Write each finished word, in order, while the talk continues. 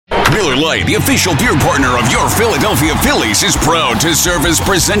Miller Lite, the official beer partner of your Philadelphia Phillies, is proud to serve as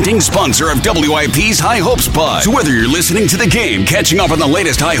presenting sponsor of WIP's High Hopes Pod. So whether you're listening to the game, catching up on the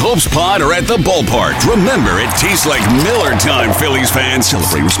latest High Hopes Pod, or at the ballpark, remember it tastes like Miller time, Phillies fans.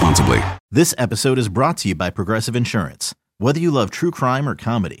 Celebrate responsibly. This episode is brought to you by Progressive Insurance. Whether you love true crime or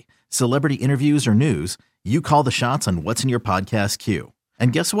comedy, celebrity interviews or news, you call the shots on what's in your podcast queue.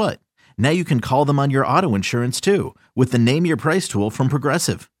 And guess what? Now you can call them on your auto insurance too with the Name Your Price tool from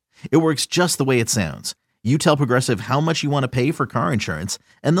Progressive. It works just the way it sounds. You tell Progressive how much you want to pay for car insurance,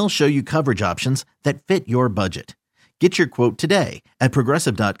 and they'll show you coverage options that fit your budget. Get your quote today at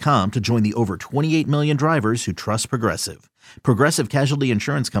Progressive.com to join the over 28 million drivers who trust Progressive. Progressive Casualty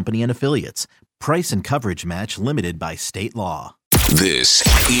Insurance Company and Affiliates. Price and coverage match limited by state law. This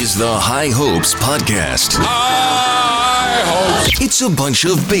is the High Hopes Podcast. High Hopes. It's a bunch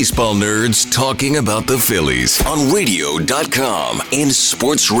of baseball nerds talking about the Phillies on radio.com and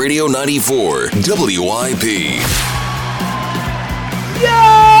Sports Radio 94 WIP.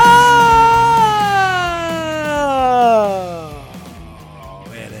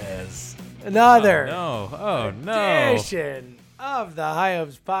 It is another no. edition of the High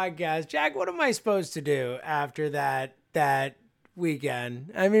Hopes Podcast. Jack, what am I supposed to do after that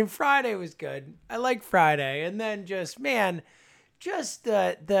weekend? I mean, Friday was good. I like Friday, and then could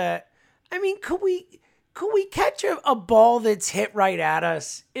we catch a ball that's hit right at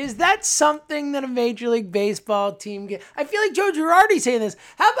us? Is that something that a Major League Baseball team get? I feel like Joe Girardi saying this.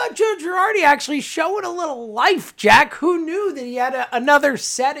 How about Joe Girardi actually showing a little life, Jack? Who knew that he had another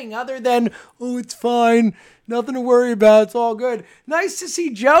setting other than, oh, it's fine, nothing to worry about, it's all good. Nice to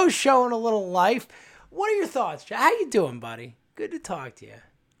see Joe showing a little life. What are your thoughts, Jack? How you doing, buddy? Good to talk to you.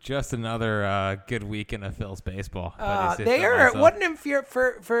 Just another good weekend of Phil's baseball. They are. What an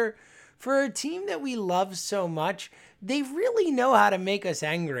for a team that we love so much, they really know how to make us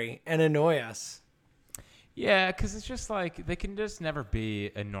angry and annoy us. Yeah, because it's just like they can just never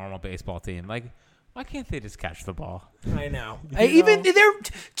be a normal baseball team. Like, why can't they just catch the ball? I know. Even they're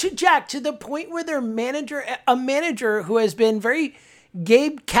to the point where a manager who has been very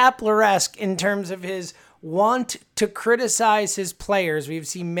Gabe Kapler-esque in terms of his want to criticize his players. We've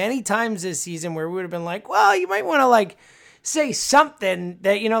seen many times this season where we would have been like, well, you might want to say something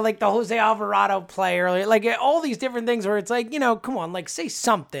that, like the Jose Alvarado player, like all these different things where it's like, come on, say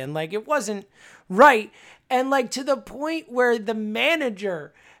something, it wasn't right. And to the point where the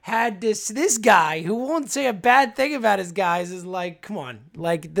manager had this guy who won't say a bad thing about his guys is like, come on,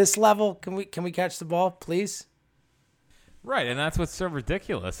 this level, can we catch the ball, please? Right. And that's what's so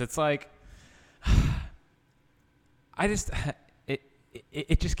ridiculous. It's like,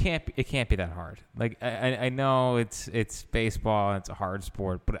 It just can't be that hard. Like I know it's baseball and it's a hard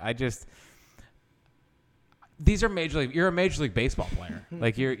sport, but these are you're a Major League Baseball player.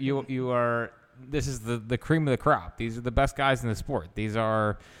 Like you are. This is the cream of the crop. These are the best guys in the sport. These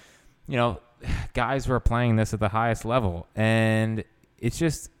are, guys who are playing this at the highest level, and it's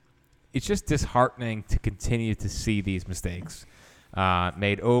just disheartening to continue to see these mistakes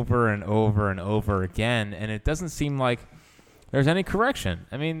made over and over and over again, and it doesn't seem like there's any correction.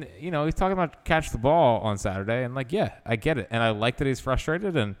 I mean, he's talking about catch the ball on Saturday, and yeah, I get it. And I like that he's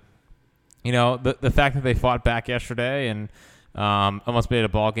frustrated. And, the fact that they fought back yesterday and almost made a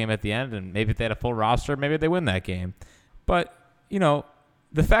ball game at the end, and maybe if they had a full roster, maybe they win that game. But,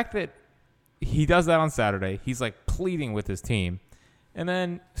 the fact that he does that on Saturday, he's pleading with his team. And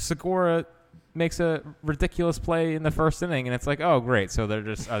then Segura makes a ridiculous play in the first inning, and it's like, oh, great. So are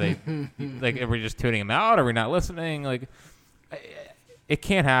they, are we just tuning him out? Are we not listening? It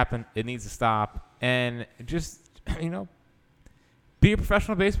can't happen. It needs to stop. And just, be a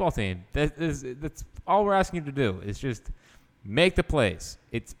professional baseball team. That's all we're asking you to do is just make the plays.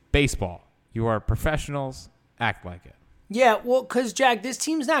 It's baseball. You are professionals. Act like it. Yeah, well, because, Jack, this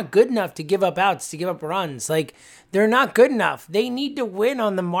team's not good enough to give up outs, to give up runs. They're not good enough. They need to win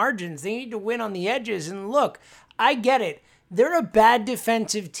on the margins. They need to win on the edges. And look, I get it. They're a bad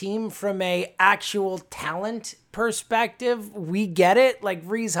defensive team from a actual talent perspective. We get it.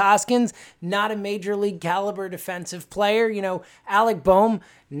 Rhys Hoskins, not a major league caliber defensive player. Alec Boehm,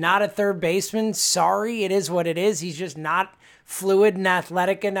 not a third baseman. Sorry, it is what it is. He's just not fluid and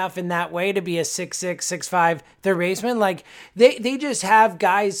athletic enough in that way to be a 6'6", 6'5" third baseman. They just have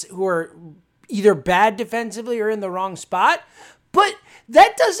guys who are either bad defensively or in the wrong spot. But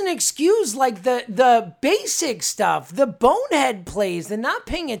that doesn't excuse the basic stuff, the bonehead plays, the not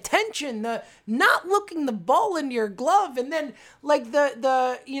paying attention, the not looking the ball into your glove, and then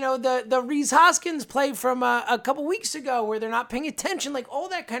the Rhys Hoskins play from a couple weeks ago where they're not paying attention, all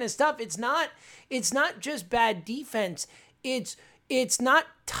that kind of stuff. It's not just bad defense. It's it's not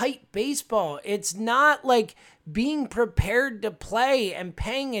tight baseball. It's not like being prepared to play and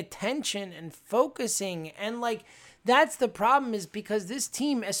paying attention and focusing. And like, that's the problem, is because this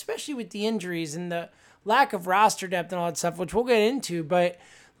team, especially with the injuries and the lack of roster depth and all that stuff, which we'll get into, but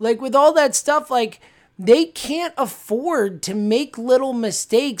like with all that stuff, like they can't afford to make little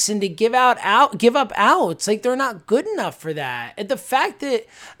mistakes and to give up outs. Like they're not good enough for that. And the fact that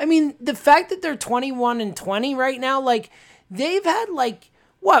they're 21-20 right now, like they've had like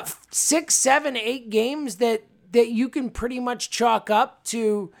what 6, 7, 8 games that you can pretty much chalk up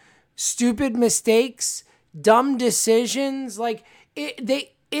to stupid mistakes, dumb decisions. Like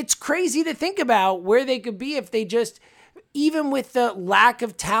it's crazy to think about where they could be if they just, even with the lack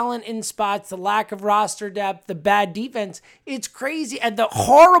of talent in spots, the lack of roster depth, the bad defense, it's crazy. And the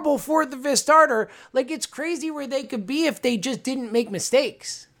horrible 4th or 5th starter, like it's crazy where they could be if they just didn't make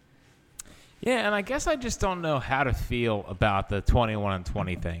mistakes. Yeah, and I guess I just don't know how to feel about the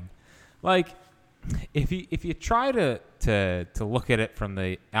 21-20 thing. Like, if you try to look at it from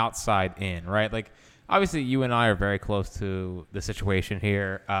the outside in, right? Like, obviously, you and I are very close to the situation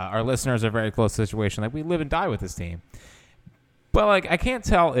here. Our listeners are very close to the situation. Like, we live and die with this team. But, like, I can't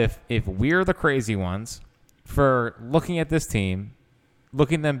tell if we're the crazy ones for looking at this team,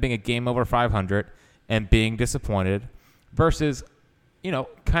 looking at them being a game over 500 and being disappointed versus,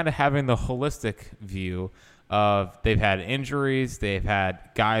 kind of having the holistic view of they've had injuries, they've had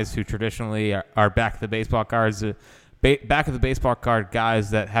guys who traditionally are back of the baseball cards, back of the baseball card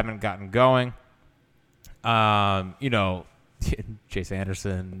guys that haven't gotten going. Chase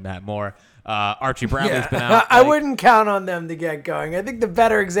Anderson, Matt Moore, Archie Bradley's been out. I wouldn't count on them to get going. I think the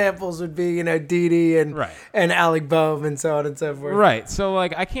better examples would be, Didi and Alec Boehm and so on and so forth. Right. So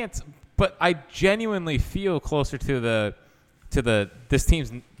like I can't, but I genuinely feel closer to this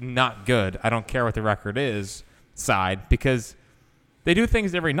team's not good, I don't care what the record is side, because they do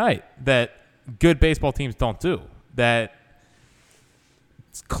things every night that good baseball teams don't do. That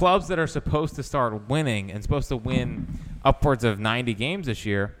clubs that are supposed to start winning and supposed to win upwards of 90 games this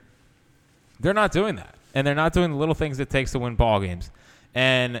year, they're not doing that. And they're not doing the little things it takes to win ball games.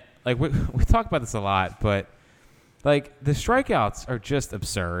 And like we talk about this a lot, but like the strikeouts are just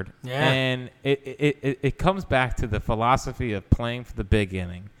absurd. Yeah. And it comes back to the philosophy of playing for the big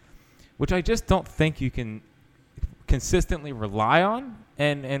inning, which I just don't think you can consistently rely on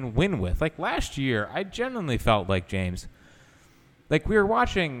and win with. Like last year, I genuinely felt like, James, like we were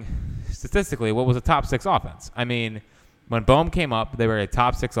watching statistically what was a top 6 offense. I mean, when Boehm came up, they were a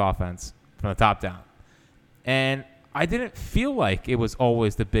top 6 offense from the top down. And I didn't feel like it was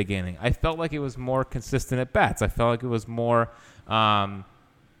always the big inning. I felt like it was more consistent at bats. I felt like it was more,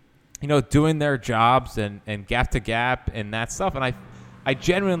 doing their jobs and gap to gap and that stuff. And I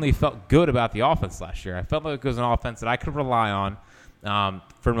genuinely felt good about the offense last year. I felt like it was an offense that I could rely on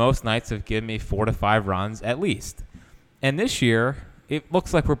for most nights of giving me 4 to 5 runs at least. And this year, it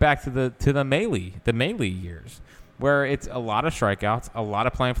looks like we're back to the melee years, where it's a lot of strikeouts, a lot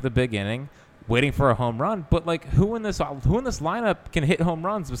of playing for the big inning, waiting for a home run. But like, who in this lineup can hit home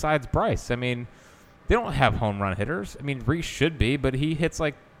runs besides Bryce? I mean, they don't have home run hitters. I mean, Reese should be, but he hits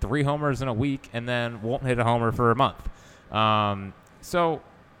like 3 homers in a week and then won't hit a homer for a month. So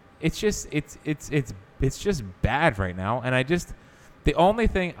it's just bad right now. And the only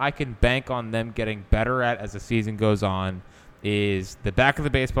thing I can bank on them getting better at as the season goes on is the back of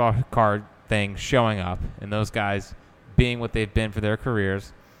the baseball card thing showing up and those guys being what they've been for their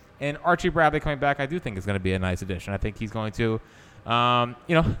careers. And Archie Bradley coming back, I do think is going to be a nice addition. I think he's going to,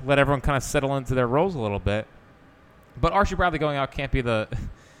 let everyone kind of settle into their roles a little bit. But Archie Bradley going out can't be the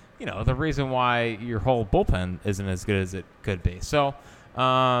reason why your whole bullpen isn't as good as it could be. So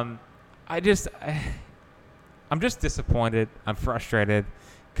I'm just disappointed. I'm frustrated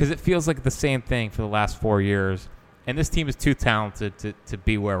because it feels like the same thing for the last 4 years. And this team is too talented to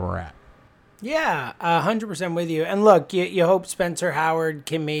be where we're at. Yeah, 100% with you. And look, you hope Spencer Howard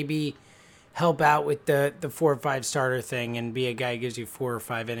can maybe help out with the 4 or 5 starter thing and be a guy who gives you 4 or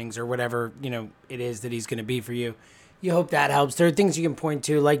 5 innings or whatever, it is that he's going to be for you. You hope that helps. There are things you can point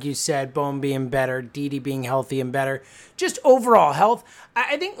to, like you said, Boehm being better, Didi being healthy and better, just overall health.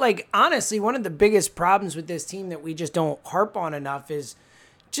 I think, like, honestly, one of the biggest problems with this team that we just don't harp on enough is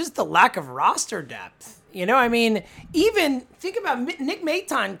just the lack of roster depth. I mean, even think about Nick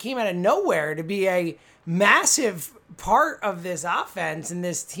Maton came out of nowhere to be a massive part of this offense and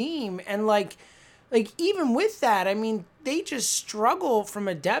this team. And like even with that, I mean, they just struggle from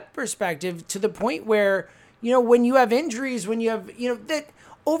a depth perspective to the point where, when you have injuries, when you have, that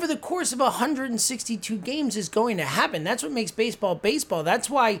over the course of 162 games is going to happen. That's what makes baseball baseball. That's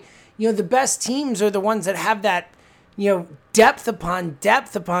why, the best teams are the ones that have that, depth upon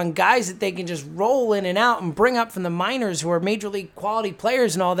guys that they can just roll in and out and bring up from the minors who are major league quality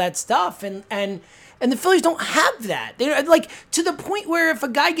players and all that stuff. And the Phillies don't have that. They to the point where if a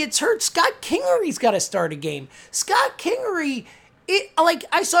guy gets hurt, Scott Kingery's got to start a game. Scott Kingery,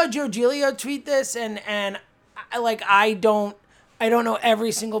 I saw Joe Giglio tweet this, and I don't know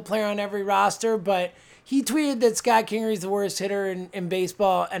every single player on every roster, but he tweeted that Scott Kingery's the worst hitter in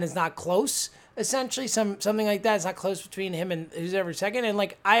baseball, and it's not close. Essentially, something like that. It's not close between him and who's ever second.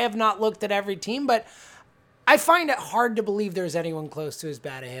 And I have not looked at every team, but I find it hard to believe there's anyone close to as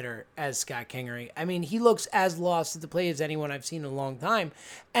bad a hitter as Scott Kingery. I mean, he looks as lost at the plate as anyone I've seen in a long time.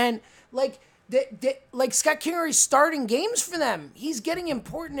 And Scott Kingery's starting games for them. He's getting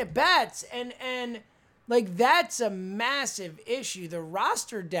important at bats, and that's a massive issue. The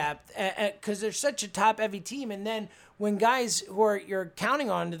roster depth, because they're such a top-heavy team, and then when guys who you're counting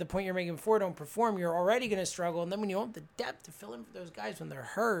on to the point you're making before don't perform, you're already going to struggle. And then when you don't have the depth to fill in for those guys when they're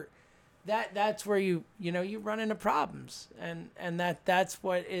hurt, that's where you run into problems, and that's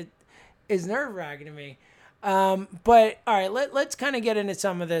what it is nerve-wracking to me. But all right, let's kind of get into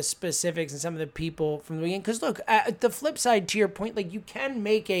some of the specifics and some of the people from the weekend. Because look, the flip side to your point, you can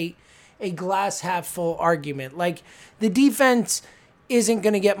make a glass half full argument. The defense isn't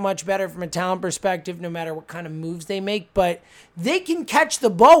going to get much better from a talent perspective, no matter what kind of moves they make, but they can catch the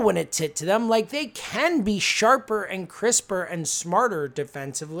ball when it's hit to them. They can be sharper and crisper and smarter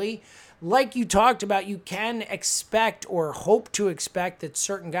defensively. Like you talked about, you can expect or hope to expect that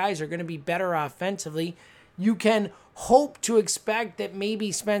certain guys are going to be better offensively. You can hope to expect that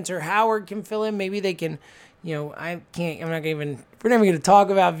maybe Spencer Howard can fill in. Maybe they can, we're not even going to talk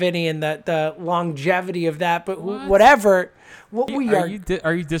about Vinny and the longevity of that, but whatever. Are you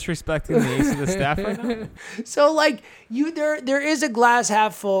disrespecting the ace of the staff right now? So there is a glass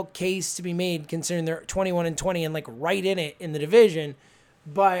half full case to be made considering they're 21-20 and right in it in the division,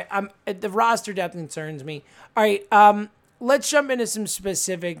 but the roster depth concerns me. All right, let's jump into some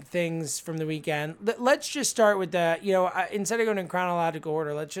specific things from the weekend. Let's just start with instead of going in chronological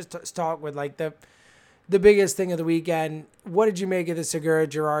order, let's just start with the biggest thing of the weekend. What did you make of the Segura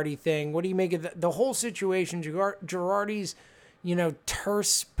Girardi thing? What do you make of the whole situation? Girardi's,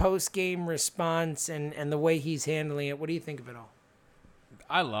 terse post-game response and the way he's handling it. What do you think of it all?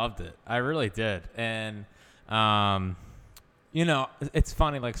 I loved it. I really did. And, it's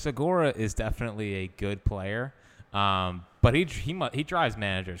funny. Segura is definitely a good player, but he drives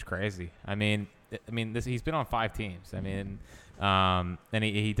managers crazy. He's been on 5 teams. And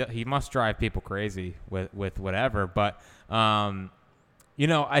he must drive people crazy with whatever. But I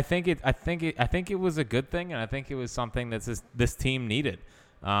think it was a good thing, and I think it was something that this team needed.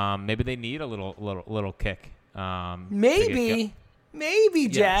 Maybe they need a little kick. Maybe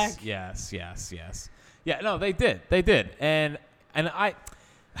Jack. Yes. Yeah, no, they did, and I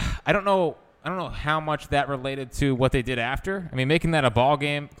don't know how much that related to what they did after. Making that a ball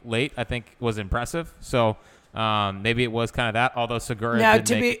game late, I think, was impressive. So. Maybe it was kind of that, although Segura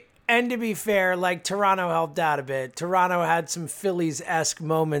to be fair, Toronto helped out a bit. Toronto had some Phillies-esque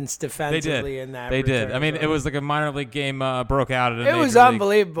moments defensively in that. They did. It was like a minor league game broke out. It was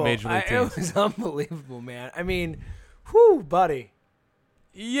unbelievable. Major league it was unbelievable, man. Whew, buddy.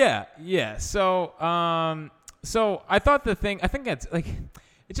 Yeah. So I thought I think it's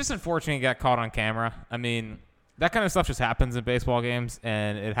it's just unfortunate he got caught on camera. That kind of stuff just happens in baseball games,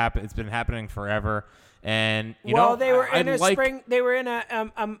 and it's been happening forever. And they were They were in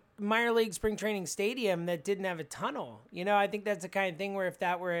a minor league spring training stadium that didn't have a tunnel. I think that's the kind of thing where if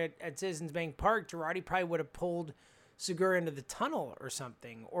that were at Citizens Bank Park, Girardi probably would have pulled Segura into the tunnel or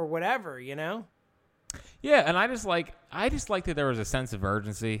something or whatever. Yeah, and I just like that there was a sense of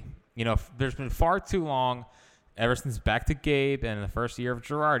urgency. There's been far too long, ever since back to Gabe and the first year of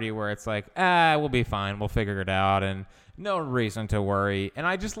Girardi, where it's we'll be fine, we'll figure it out, and no reason to worry. And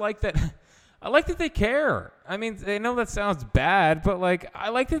I just like that. I like that they care. I know that sounds bad, but I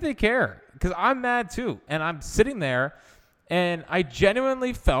like that they care because I'm mad too. And I'm sitting there and I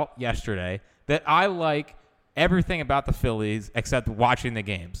genuinely felt yesterday that I like everything about the Phillies except watching the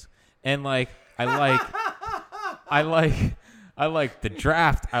games. And I like the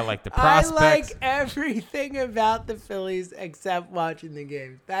draft. I like the prospects. I like everything about the Phillies except watching the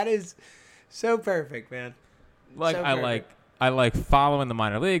games. That is so perfect, man. I like following the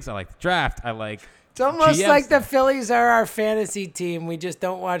minor leagues. I like the draft. It's almost like the Phillies are our fantasy team. We just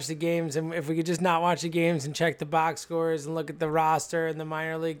don't watch the games. And if we could just not watch the games and check the box scores and look at the roster and the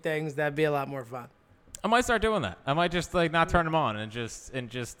minor league things, that'd be a lot more fun. I might start doing that. I might just not turn them on and just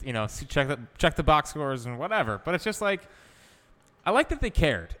check the box scores and whatever. But it's just I like that they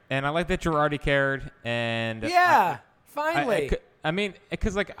cared, and I like that Girardi cared, and yeah. Finally. I mean,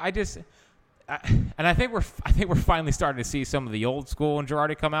 because like I think we're finally starting to see some of the old school in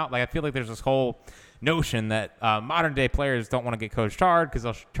Girardi come out. Like I feel like there's this whole notion that modern day players don't want to get coached hard because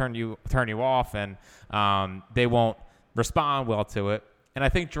they'll turn you off and they won't respond well to it. And I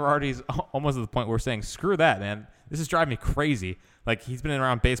think Girardi's almost at the point where we're saying, screw that, man. This is driving me crazy. Like, he's been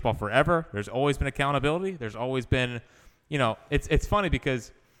around baseball forever. There's always been accountability. There's always been, it's funny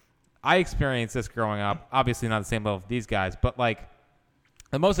because I experienced this growing up. Obviously not the same level of these guys, but, like,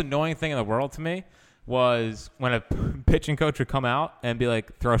 the most annoying thing in the world to me was when a pitching coach would come out and be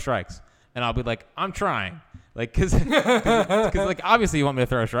like, throw strikes. And I'll be like, I'm trying. Like, because like, obviously you want me to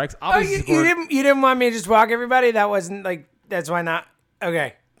throw strikes. Obviously you didn't want me to just walk everybody? That wasn't, like, that's why not.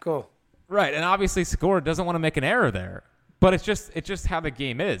 Okay, cool. Right, and obviously Segura doesn't want to make an error there. But it's just how the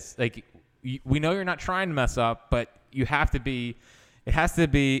game is. Like, we know you're not trying to mess up, but it has to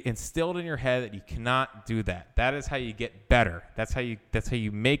be instilled in your head that you cannot do that. That is how you get better. That's how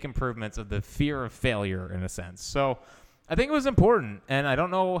you make improvements of the fear of failure, in a sense. So I think it was important, and I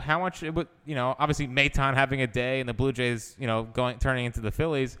don't know how much it would, obviously Maton having a day and the Blue Jays, turning into the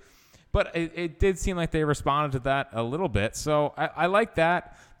Phillies. But it did seem like they responded to that a little bit. So I like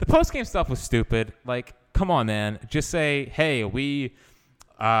that. The post-game stuff was stupid. Like, come on, man. Just say, hey, we,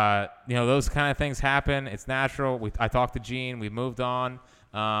 those kind of things happen. It's natural. I talked to Gene. We moved on.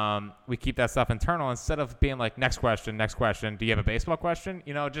 We keep that stuff internal instead of being like, next question. Do you have a baseball question?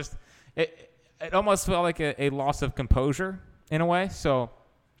 It almost felt like a loss of composure in a way. So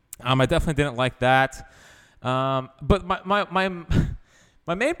I definitely didn't like that. But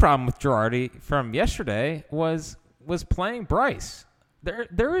my main problem with Girardi from yesterday was playing Bryce.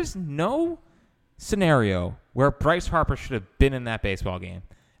 There is no scenario where Bryce Harper should have been in that baseball game.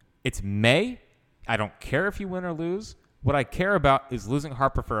 It's May. I don't care if you win or lose. What I care about is losing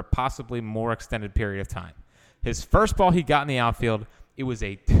Harper for a possibly more extended period of time. His first ball he got in the outfield, it was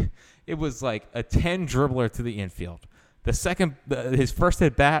like a 10 dribbler to the infield. His first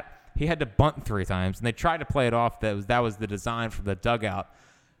at bat, he had to bunt 3 times, and they tried to play it off. That was the design from the dugout.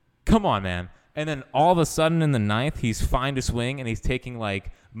 Come on, man. And then all of a sudden in the 9th, he's fine to swing, and he's taking,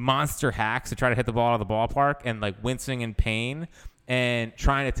 like, monster hacks to try to hit the ball out of the ballpark and, like, wincing in pain and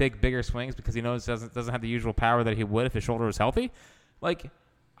trying to take bigger swings because he knows doesn't have the usual power that he would if his shoulder was healthy. Like,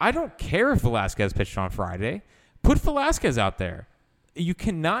 I don't care if Velasquez pitched on Friday. Put Velasquez out there. You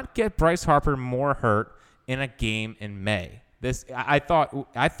cannot get Bryce Harper more hurt in a game in May. I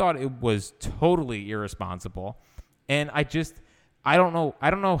thought it was totally irresponsible, and I don't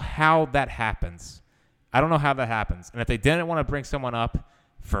know how that happens. And if they didn't want to bring someone up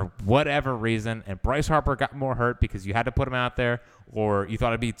for whatever reason, and Bryce Harper got more hurt because you had to put him out there, or you thought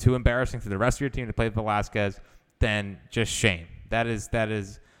it'd be too embarrassing for the rest of your team to play Velasquez, then just shame. That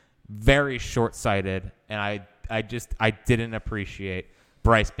is very short-sighted, and I didn't appreciate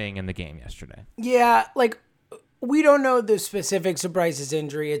Bryce being in the game yesterday. Yeah, like, we don't know the specifics of Bryce's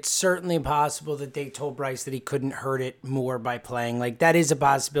injury. It's certainly possible that they told Bryce that he couldn't hurt it more by playing. Like, that is a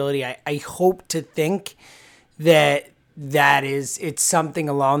possibility. I hope to think that it's something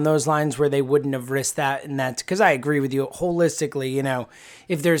along those lines where they wouldn't have risked that. And that's because I agree with you holistically.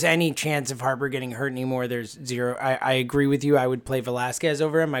 If there's any chance of Harper getting hurt anymore, there's zero. I agree with you. I would play Velasquez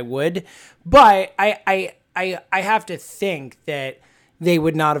over him. I would. But I have to think that they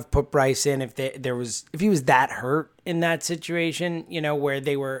would not have put Bryce in if he was that hurt in that situation, where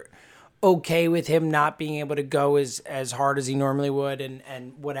they were okay with him not being able to go as hard as he normally would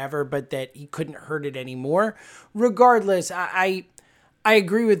and whatever, but that he couldn't hurt it anymore. Regardless, I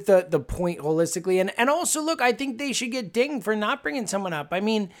agree with the point holistically. And also, look, I think they should get dinged for not bringing someone up. I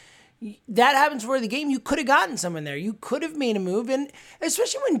mean, that happens for the game. You could have gotten someone there. You could have made a move. And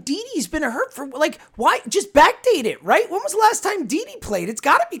especially when Didi's been hurt for, like, why? Just backdate it, right? When was the last time Didi played? It's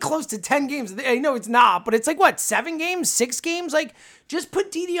got to be close to 10 games. I know it's not, but it's like, what, 7 games, 6 games? Like, just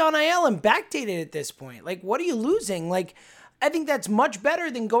put Didi on IL and backdate it at this point. Like, what are you losing? Like, I think that's much better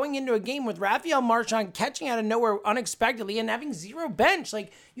than going into a game with Rafael Marchand catching out of nowhere unexpectedly and having 0 bench.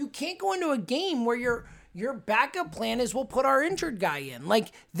 Like, you can't go into a game where your backup plan is we'll put our injured guy in.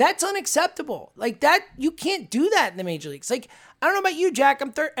 Like, that's unacceptable. Like, that, you can't do that in the major leagues. Like, I don't know about you, Jack.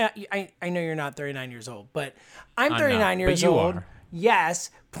 I know you're not 39 years old, but I'm 39 years old. Are.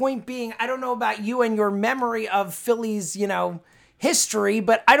 Yes. Point being, I don't know about you and your memory of Phillies, history,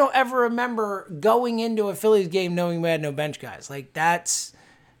 but I don't ever remember going into a Phillies game knowing we had no bench guys. Like, that's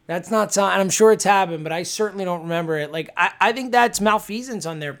not something, and I'm sure it's happened, but I certainly don't remember it. Like, I think that's malfeasance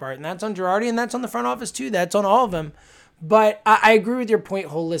on their part, and that's on Girardi, and that's on the front office too. That's on all of them. But I agree with your point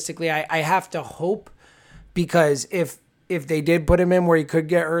holistically. I have to hope, because if they did put him in where he could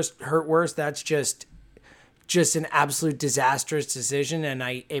get hurt worse, that's just just an absolute disastrous decision,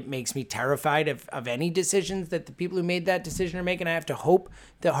 and it makes me terrified of any decisions that the people who made that decision are making. I have to hope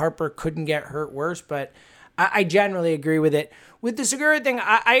that Harper couldn't get hurt worse, but I generally agree with it. With the Segura thing,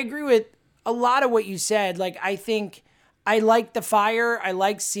 I agree with a lot of what you said. Like, I think I like the fire. I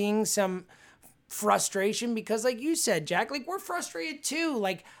like seeing some frustration because, like you said, Jack, like, we're frustrated too.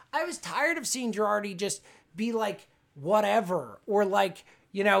 Like, I was tired of seeing Girardi just be like, whatever, or like,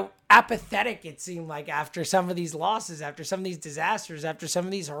 apathetic, it seemed like, after some of these losses, after some of these disasters, after some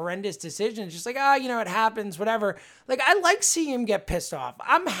of these horrendous decisions, just like, it happens, whatever. Like, I like seeing him get pissed off.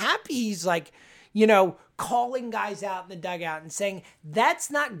 I'm happy he's like, calling guys out in the dugout and saying,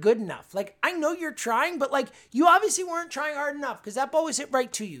 that's not good enough. Like, I know you're trying, but like, you obviously weren't trying hard enough because that ball was hit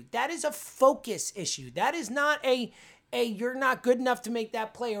right to you. That is a focus issue. That is not a you're not good enough to make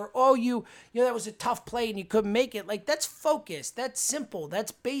that play, or, that was a tough play and you couldn't make it. Like, that's focus. That's simple.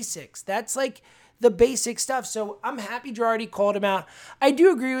 That's basics. That's like the basic stuff. So I'm happy Girardi called him out. I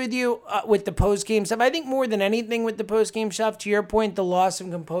do agree with you with the post-game stuff. I think more than anything with the post-game stuff, to your point, the loss of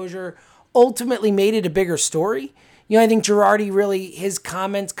composure ultimately made it a bigger story. I think Girardi really, his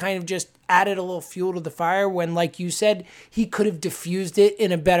comments kind of just added a little fuel to the fire when, like you said, he could have diffused it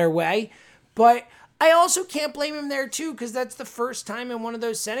in a better way. But I also can't blame him there too, because that's the first time in one of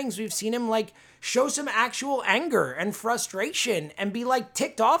those settings we've seen him like show some actual anger and frustration and be like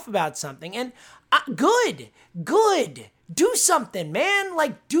ticked off about something. And good. Do something, man.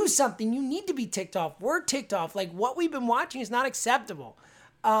 Like, do something. You need to be ticked off. We're ticked off. Like, what we've been watching is not acceptable.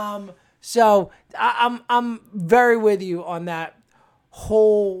 So I'm very with you on that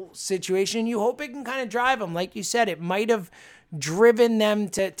whole situation. You hope it can kind of drive them. Like you said, it might have driven them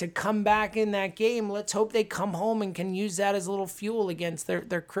to come back in that game. Let's hope they come home and can use that as a little fuel against their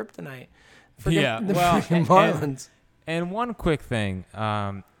kryptonite. Marlins. And one quick thing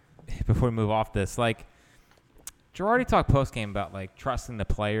before we move off this, like, Girardi talked post-game about, like, trusting the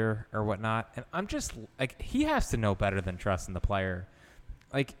player or whatnot, and I'm just, like, he has to know better than trusting the player.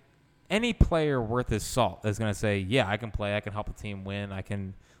 Like, any player worth his salt is going to say, yeah, I can play, I can help the team win, I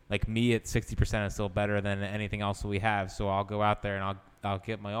can, like, me at 60% is still better than anything else we have, so I'll go out there and I'll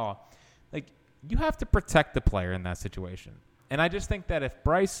get my all. Like, you have to protect the player in that situation. And I just think that if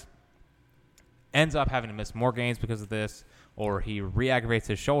Bryce ends up having to miss more games because of this, or he re-aggravates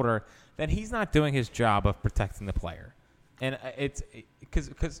his shoulder, then he's not doing his job of protecting the player. And it's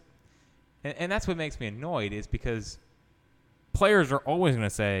because that's what makes me annoyed, is because players are always going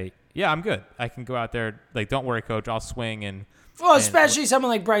to say, yeah, I'm good. I can go out there. Like, don't worry, coach. I'll swing. Especially someone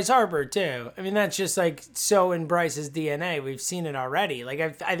like Bryce Harper, too. I mean, that's just, like, so in Bryce's DNA. We've seen it already.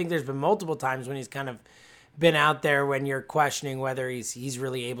 Like, I think there's been multiple times when he's kind of been out there when you're questioning whether he's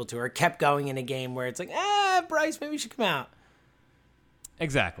really able to, or kept going in a game where it's like, Bryce, maybe you should come out.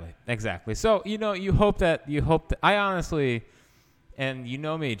 Exactly. So, you hope that I honestly, and you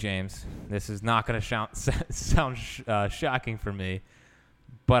know me, James, this is not going to sound shocking for me,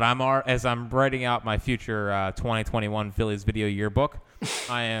 but as I'm writing out my future 2021 Phillies video yearbook,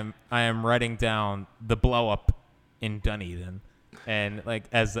 I am writing down the blow up in Dunedin, and like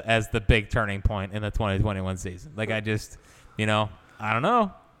as the big turning point in the 2021 season. Like, I just, I don't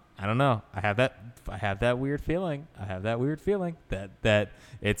know. I have that weird feeling. That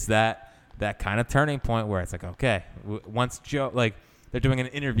it's that kind of turning point where it's like, okay, once Joe, like, they're doing an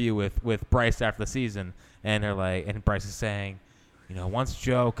interview with Bryce after the season, and they're like, and Bryce is saying, once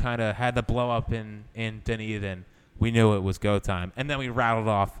Joe kind of had the blow up in Dunedin, we knew it was go time, and then we rattled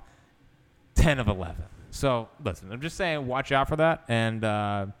off 10 of 11. So listen, I'm just saying, watch out for that, and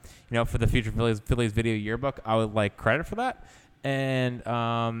for the future Phillies video yearbook, I would like credit for that, and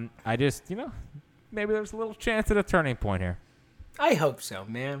I just maybe there's a little chance at a turning point here. I hope so,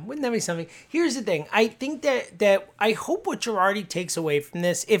 man. Wouldn't that be something? Here's the thing. I think that I hope what Girardi takes away from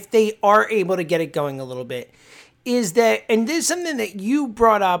this, if they are able to get it going a little bit, is that, and this is something that you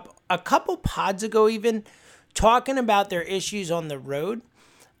brought up a couple pods ago, even talking about their issues on the road,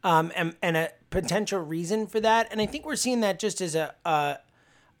 and a potential reason for that. And I think we're seeing that just as a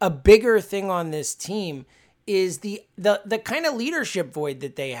bigger thing on this team is the kind of leadership void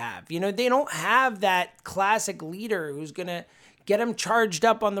that they have. They don't have that classic leader who's going to get them charged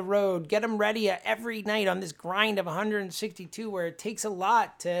up on the road, get them ready every night on this grind of 162, where it takes a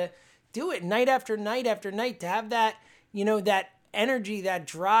lot to do it night after night after night, to have that, that energy, that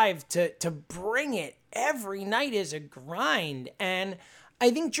drive to bring it every night is a grind. And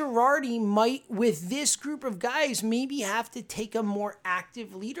I think Girardi might, with this group of guys, maybe have to take a more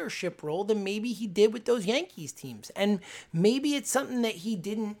active leadership role than maybe he did with those Yankees teams. And maybe it's something that he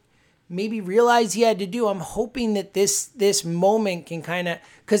didn't maybe realized he had to do. I'm hoping that this moment can kind of,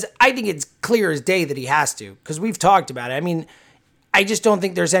 because I think it's clear as day that he has to, because we've talked about it. I mean, I just don't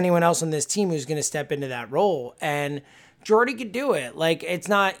think there's anyone else on this team who's going to step into that role. And Jordy could do it. Like, it's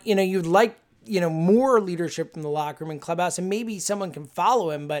not, you'd like, more leadership from the locker room and clubhouse, and maybe someone can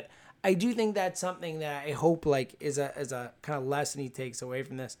follow him. But I do think that's something that I hope is a kind of lesson he takes away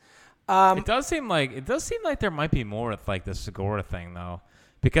from this. It does seem like there might be more with like the Segura thing though,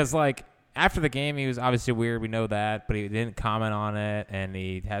 because like after the game he was obviously weird. We know that, but he didn't comment on it, and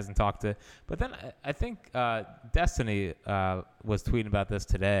he hasn't talked to. But then I think Destiny was tweeting about this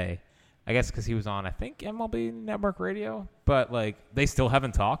today. I guess because he was on MLB Network Radio, but like they still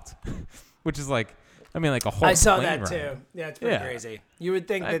haven't talked, which is like. I mean, like a whole. I saw that ride. too. Yeah, it's pretty crazy. You would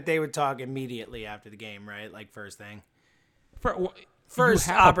think that they would talk immediately after the game, right? Like first thing. First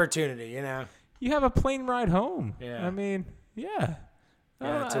opportunity, You have a plane ride home. Yeah. I mean, yeah.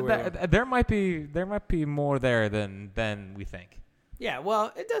 It's there might be more there than we think. Yeah,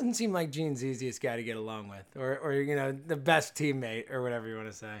 well, it doesn't seem like Gene's the easiest guy to get along with, or the best teammate, or whatever you want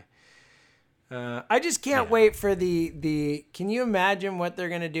to say. I just can't wait for the. Can you imagine what they're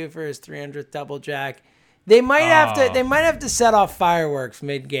gonna do for his 300th double jack? They might have to set off fireworks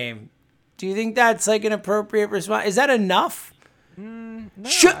mid game. Do you think that's like an appropriate response? Is that enough? No.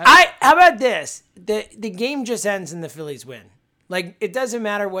 How about this? The game just ends and the Phillies win. Like, it doesn't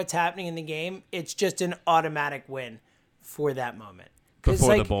matter what's happening in the game. It's just an automatic win for that moment.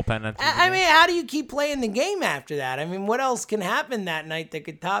 Before the bullpen. I mean, how do you keep playing the game after that? I mean, what else can happen that night that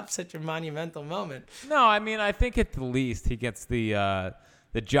could top such a monumental moment? No, I mean, I think at the least he gets the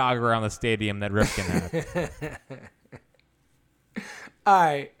jog around the stadium that Rifkin had. All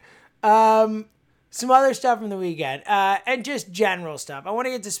right. Some other stuff from the weekend, and just general stuff. I want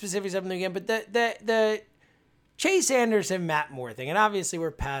to get to specific stuff from the weekend, but the Chase Anderson, Matt Moore thing, and obviously we're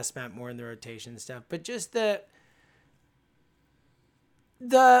past Matt Moore and the rotation stuff, but just the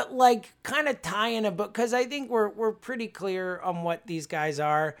like kind of tie in a book, because I think we're pretty clear on what these guys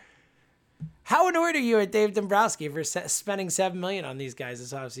are. How annoyed are you at Dave Dombrowski for spending $7 million on these guys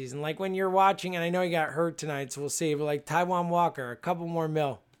this offseason? Like when you're watching, and I know he got hurt tonight, so we'll see, but like Taijuan Walker, a couple more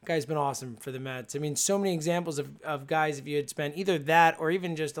mil. Guy's been awesome for the Mets. I mean, so many examples of guys, if you had spent either that or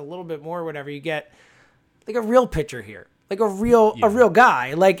even just a little bit more, or whatever, you get like a real pitcher here, like a real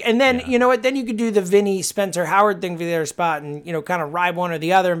guy. Like, and then, you know what, then you could do the Vinny Spencer Howard thing for the other spot and, kind of ride one or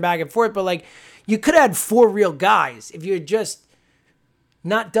the other and back and forth. But like, you could have had 4 real guys if you had just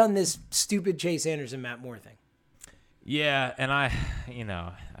not done this stupid Chase Anderson, Matt Moore thing. Yeah. And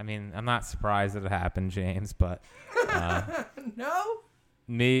I'm not surprised that it happened, James, but, No?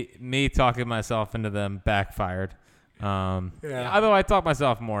 Me talking myself into them backfired. Although I talked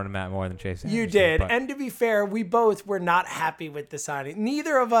myself more into Matt Moore than Chase Anderson. You did. But. And to be fair, we both were not happy with the signing.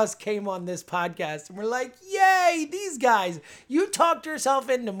 Neither of us came on this podcast and we're like, yay, these guys. You talked yourself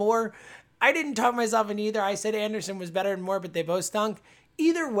into Moore. I didn't talk myself into either. I said Anderson was better than Moore, but they both stunk.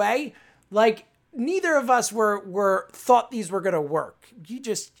 Either way, like, neither of us thought these were going to work. You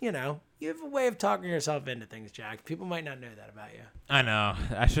just, you have a way of talking yourself into things, Jack. People might not know that about you. I know.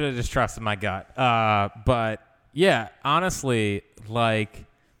 I should have just trusted my gut. But, yeah, honestly, like,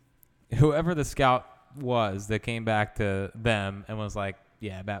 whoever the scout was that came back to them and was like,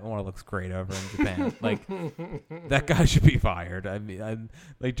 yeah, Matt Moore looks great over in Japan. Like, that guy should be fired. I mean,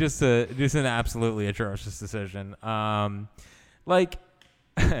 just an absolutely atrocious decision. And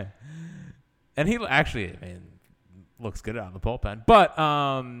he actually, looks good out of the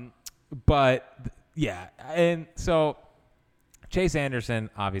bullpen. But yeah, and so Chase Anderson,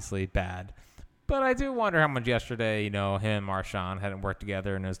 obviously bad. But I do wonder how much yesterday, him and Marshawn hadn't worked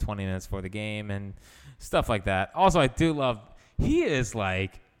together in those 20 minutes before the game and stuff like that. Also, I do love, he is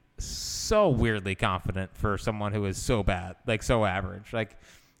like so weirdly confident for someone who is so bad, like so average. Like,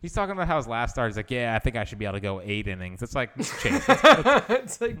 he's talking about how his last start is like, yeah, I think I should be able to go 8 innings. It's like, Chase,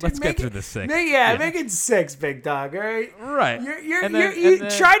 let's get through the 6. Make it 6, big dog, all right? Right. You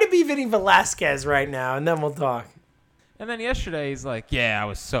try to be Vinny Velasquez right now, and then we'll talk. And then yesterday, he's like, yeah, I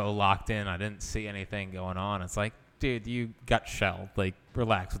was so locked in. I didn't see anything going on. It's like, dude, you got shelled. Like,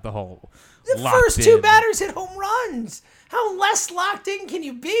 relax with the whole The first 2 batters hit home runs. How less locked in can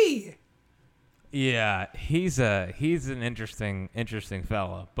you be? Yeah, he's an interesting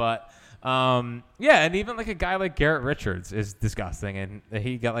fella, but and even like a guy like Garrett Richards is disgusting, and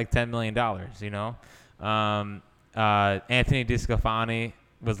he got like $10 million. Anthony DeSclafani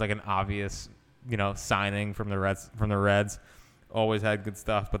was like an obvious signing from the Reds. Always had good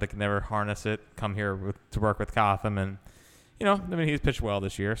stuff, but they could never harness it. Come here to work with Gotham, and he's pitched well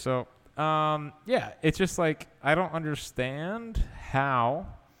this year. So it's just like I don't understand how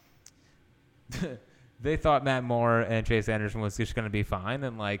they thought Matt Moore and Chase Anderson was just going to be fine.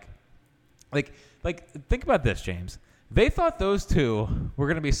 And like think about this, James. They thought those two were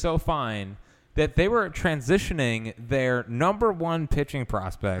going to be so fine that they were transitioning their number one pitching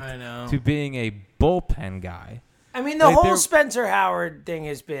prospect to being a bullpen guy. I mean, the whole Spencer Howard thing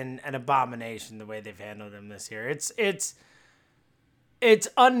has been an abomination the way they've handled him this year. It's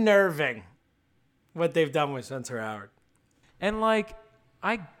unnerving what they've done with Spencer Howard. And like,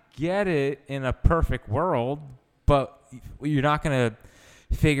 I get it in a perfect world, but you're not going to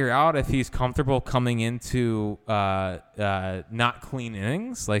figure out if he's comfortable coming into not clean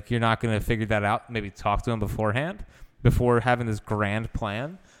innings. Like, you're not going to figure that out. Maybe talk to him beforehand before having this grand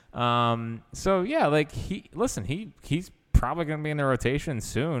plan. So yeah, like he's probably going to be in the rotation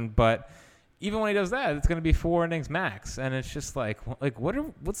soon, but even when he does that, it's going to be 4 innings max. And it's just like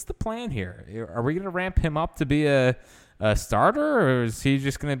what's the plan here? Are we going to ramp him up to be a starter, or is he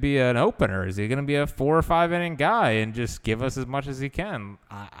just going to be an opener? Is he going to be a 4 or 5 inning guy and just give us as much as he can?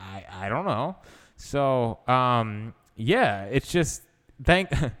 I don't know. So, yeah, it's just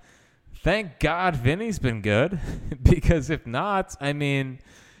thank God Vinny's been good, because if not, I mean,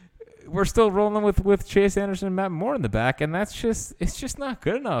 we're still rolling with Chase Anderson and Matt Moore in the back, and it's just not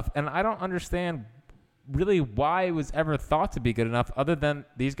good enough. And I don't understand really why it was ever thought to be good enough, other than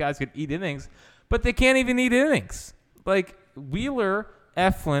these guys could eat innings, but they can't even eat innings. Like, Wheeler,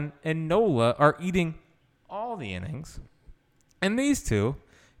 Eflin, and Nola are eating all the innings, and these two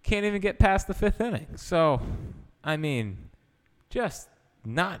can't even get past the 5th inning. So, I mean, just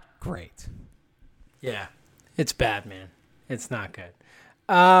not great. Yeah, it's bad, man. It's not good.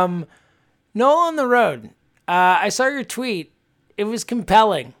 Nola on the road. I saw your tweet. It was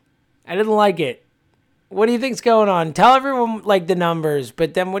compelling. I didn't like it. What do you think's going on? Tell everyone like the numbers,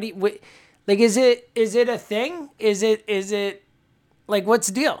 but then what is it a thing? Is it like, what's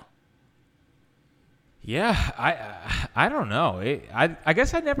the deal? Yeah, I don't know. I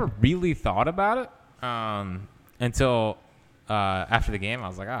guess I never really thought about it until after the game. I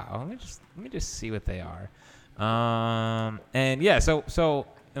was like, let me just see what they are. And yeah, so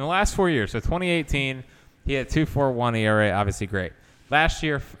in the last 4 years, so 2018, he had 2.41 ERA, obviously great. Last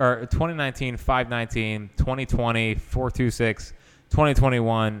year, or 2019, 5.19, 2020, 4.26,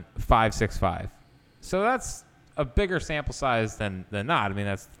 2021, 5.65. So that's a bigger sample size than not. I mean,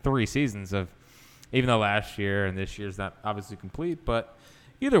 that's 3 seasons of, even though last year and this year's not obviously complete, but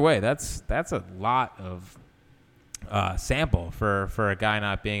either way, that's a lot of sample for a guy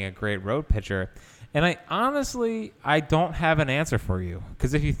not being a great road pitcher. And I don't have an answer for you,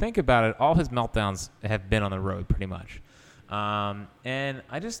 because if you think about it, all his meltdowns have been on the road pretty much. And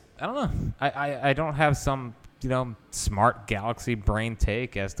I don't know. I don't have some, smart galaxy brain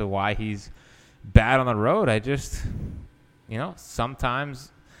take as to why he's bad on the road. I just,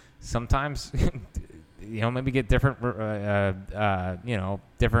 sometimes, maybe get different,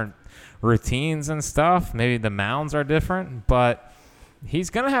 different routines and stuff. Maybe the mounds are different, but he's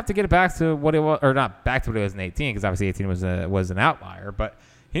going to have to get it back to what it was, or not back to what it was in 18, because obviously 18 was an outlier. But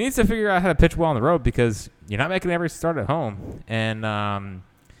he needs to figure out how to pitch well on the road, because you're not making every start at home. And,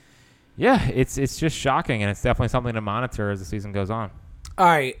 yeah, it's just shocking, and it's definitely something to monitor as the season goes on. All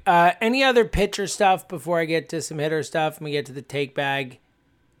right. Any other pitcher stuff before I get to some hitter stuff and we get to the take bag?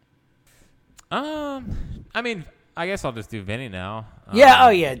 I mean, I guess I'll just do Vinny now.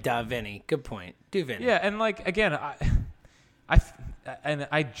 Yeah. Vinny. Good point. Do Vinny. Yeah, and like, again,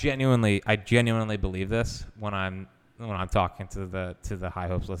 I genuinely believe this when I'm talking to the High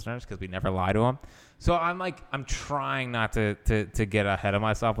Hopes listeners, because we never lie to them. So I'm trying not to get ahead of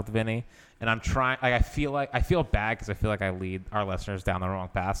myself with Vinny, and I'm trying. I feel bad because I feel like I lead our listeners down the wrong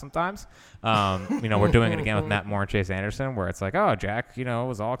path sometimes. We're doing it again with Matt Moore and Chase Anderson, where it's like, oh, Jack,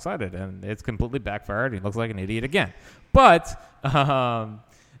 was all excited, and it's completely backfired. He looks like an idiot again. But I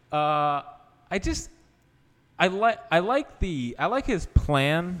like his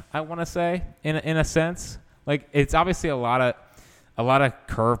plan, I want to say, in a sense. Like, it's obviously a lot of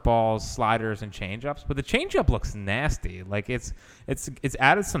curveballs, sliders, and changeups, but the changeup looks nasty. Like, it's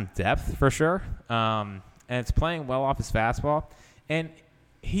added some depth for sure, and it's playing well off his fastball, and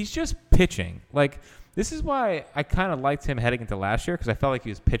he's just pitching. Like, this is why I kind of liked him heading into last year, because I felt like he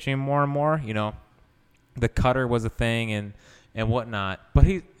was pitching more and more. The cutter was a thing and whatnot, but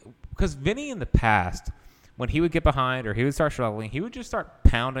because Vinny in the past, when he would get behind or he would start struggling, he would just start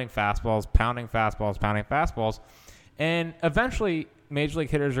pounding fastballs. And eventually, major league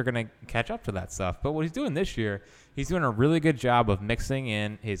hitters are going to catch up to that stuff. But what he's doing this year, he's doing a really good job of mixing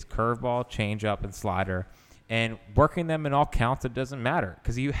in his curveball, changeup, and slider, and working them in all counts. It doesn't matter,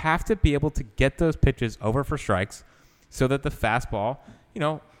 because you have to be able to get those pitches over for strikes so that the fastball,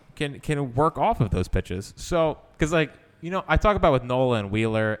 can work off of those pitches. So, because I talk about with Nola and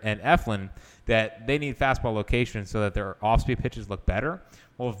Wheeler and Eflin that they need fastball location so that their off-speed pitches look better.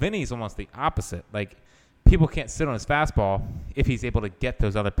 Well, Vinny's almost the opposite. Like, people can't sit on his fastball if he's able to get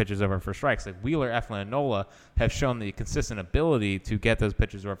those other pitches over for strikes. Like Wheeler, Eflin, and Nola have shown the consistent ability to get those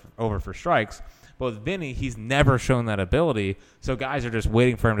pitches over for strikes. But with Vinny, he's never shown that ability. So guys are just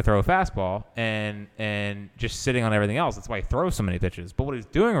waiting for him to throw a fastball and just sitting on everything else. That's why he throws so many pitches. But what he's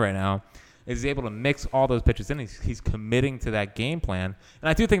doing right now is he's able to mix all those pitches in. He's committing to that game plan. And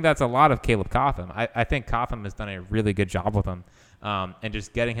I do think that's a lot of Caleb Cotham. I think Cotham has done a really good job with him. And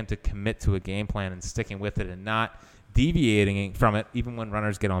just getting him to commit to a game plan and sticking with it and not deviating from it even when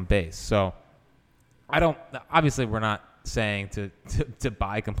runners get on base. So obviously we're not saying to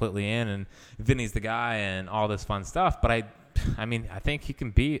buy completely in and Vinny's the guy and all this fun stuff, but I mean, I think he can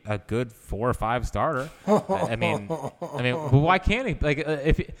be a good 4 or 5 starter. I mean, why can't he? Like,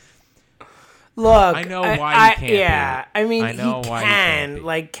 look, I know why he can't. Yeah, be. I mean, I know he why can.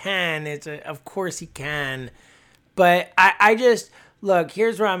 He can't be. Of course he can. But I just look.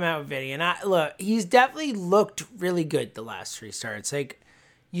 Here's where I'm at with Vinny, and he's definitely looked really good the last 3 starts. Like,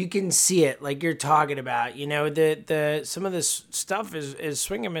 you can see it, like you're talking about. You know, the some of this stuff is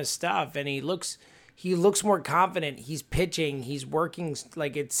swing and miss stuff, and he looks more confident. He's pitching. He's working,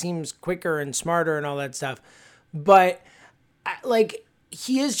 like, it seems quicker and smarter and all that stuff. But like,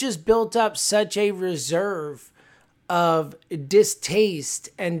 he has just built up such a reserve of distaste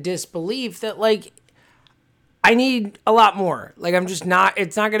and disbelief that, like, I need a lot more. Like, I'm just not.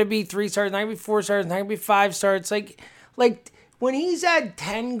 It's not going to be 3 starts. It's not going to be 4 starts. It's not going to be 5 starts. Like when he's had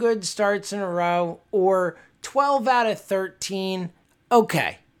 10 good starts in a row or 12 out of 13,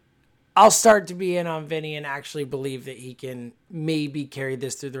 okay, I'll start to be in on Vinny and actually believe that he can maybe carry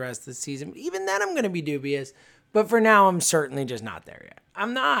this through the rest of the season. Even then, I'm going to be dubious. But for now, I'm certainly just not there yet.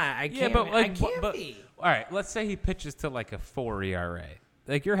 I'm not. I can't. Yeah, but I can't be. All right, let's say he pitches to like a 4 ERA.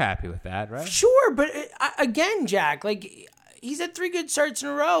 Like, you're happy with that, right? Sure, but again, Jack, like, he's had 3 good starts in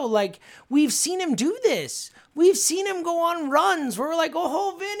a row. Like, we've seen him do this. We've seen him go on runs where we're like,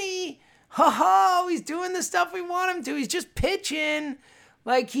 oh, Vinny, he's doing the stuff we want him to. He's just pitching.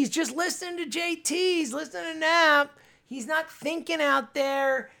 Like, he's just listening to JT. He's listening to Knapp. He's not thinking out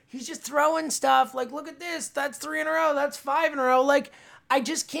there. He's just throwing stuff. Like, look at this. That's 3 in a row. That's 5 in a row. Like, I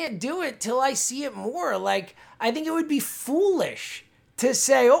just can't do it till I see it more. Like, I think it would be foolish to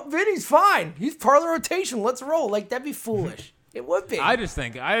say, oh, Vinny's fine. He's part of the rotation. Let's roll. Like, that'd be foolish. It would be. I just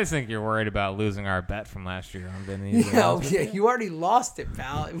think you're worried about losing our bet from last year on Vinny. Yeah, you already lost it,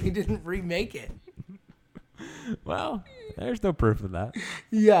 pal. We didn't remake it. Well, there's no proof of that.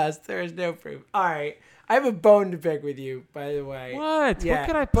 Yes, there is no proof. All right. I have a bone to pick with you, by the way. What? Yeah. What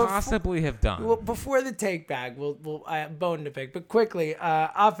could I possibly have done? Well, before the take back, I have a bone to pick. But quickly,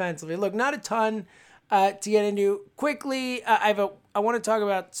 offensively, look, not a ton to get into. Quickly, I want to talk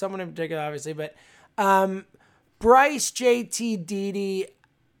about someone in particular, obviously, but Bryce, JT, Didi.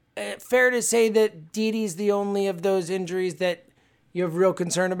 Fair to say that Didi's the only of those injuries that you have real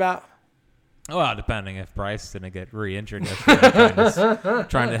concern about? Well, depending if Bryce didn't get re-injured yesterday,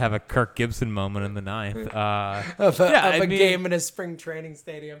 trying to have a Kirk Gibson moment in the 9th. Of a game in a spring training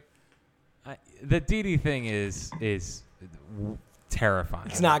stadium. The Didi thing is terrifying.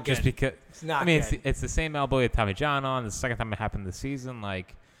 It's not good. Just because it's not good. It's the same elbow with Tommy John on. The second time it happened this season.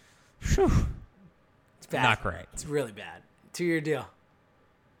 Like, whew, it's bad. Not great. It's really bad. 2-year deal.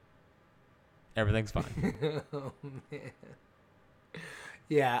 Everything's fine. Oh, man.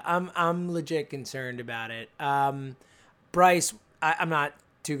 Yeah, I'm legit concerned about it. Bryce, I'm not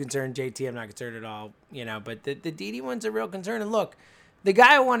too concerned. JT, I'm not concerned at all. You know, but the Didi one's a real concern. And look, the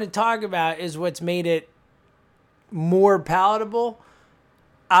guy I want to talk about is what's made it more palatable.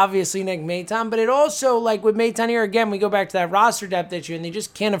 Obviously, Nick Maton, but it also, like with Maton here again, we go back to that roster depth issue, and they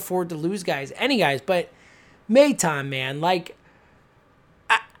just can't afford to lose any guys. But Maton, man, like,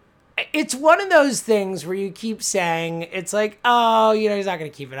 it's one of those things where you keep saying, it's like, oh, you know, he's not going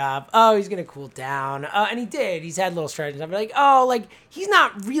to keep it up. Oh, he's going to cool down. And he did. He's had little stretches. I'm like, oh, like, he's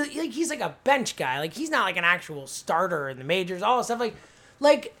not really, like, he's like a bench guy. Like, he's not like an actual starter in the majors, all that stuff.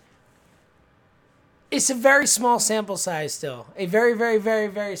 Like, it's a very small sample size still. A very, very, very,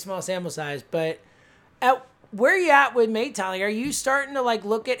 very small sample size. But where are you at with Maton? Like, are you starting to, like,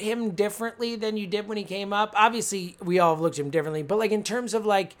 look at him differently than you did when he came up? Obviously, we all have looked at him differently. But, like, in terms of,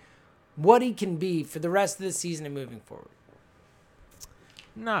 like, what he can be for the rest of the season and moving forward.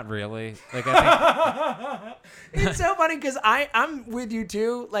 Not really. Like, I think it's so funny because I'm with you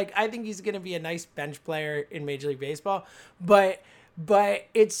too. Like, I think he's going to be a nice bench player in Major League Baseball, but But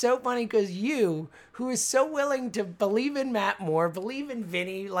it's so funny because you, who is so willing to believe in Matt Moore, believe in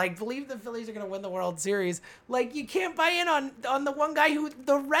Vinny, like believe the Phillies are going to win the World Series, like you can't buy in on the one guy who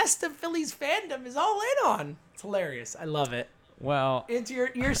the rest of Phillies fandom is all in on. It's hilarious. I love it. Well,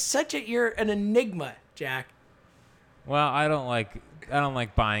 you're an enigma, Jack. Well, I don't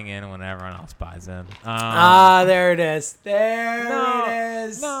like buying in when everyone else buys in. There it is. It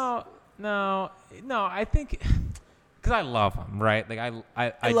is. No. I think because I love him, right? Like I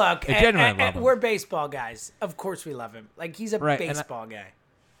look. I genuinely love him. We're baseball guys. Of course, we love him. Like he's a baseball guy.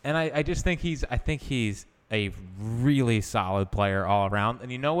 And I just think he's a really solid player all around.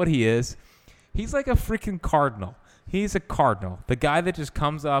 And you know what he is? He's like a freaking Cardinal. He's a Cardinal. The guy that just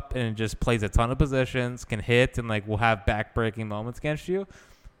comes up and just plays a ton of positions, can hit, and like will have back-breaking moments against you.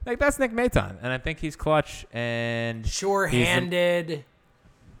 Like that's Nick Maton, and I think he's clutch and sure-handed.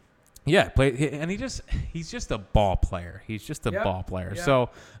 He's just a ball player. He's just a ball player. Yep. So,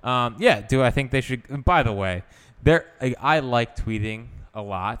 do I think they should? And by the way, I like tweeting a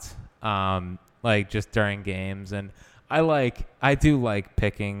lot, like just during games, and I do like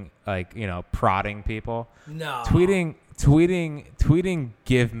picking, like, prodding people. No. Tweeting,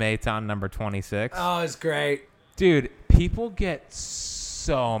 give Maton number 26. Oh, it's great. Dude, people get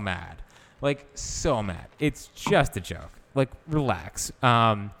so mad. Like, so mad. It's just a joke. Like, relax.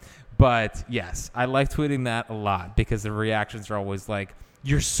 But, yes, I like tweeting that a lot because the reactions are always like,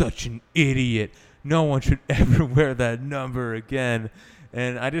 you're such an idiot. No one should ever wear that number again.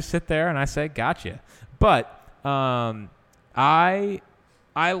 And I just sit there and I say, gotcha. But I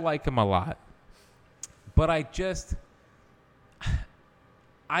like him a lot, but I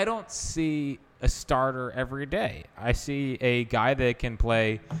don't see a starter every day. I see a guy that can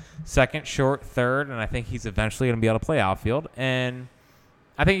play second, short, third, and I think he's eventually going to be able to play outfield. And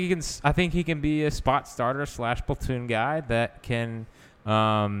I think he can be a spot starter / platoon guy that can,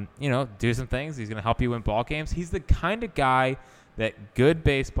 do some things. He's going to help you win ball games. He's the kind of guy that good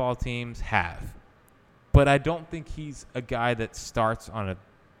baseball teams have. But I don't think he's a guy that starts on a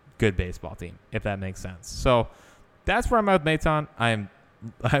good baseball team, if that makes sense. So that's where I'm at with Maton. I'm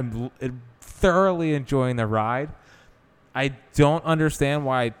thoroughly enjoying the ride. I don't understand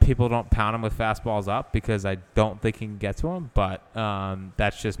why people don't pound him with fastballs up because I don't think he can get to him. But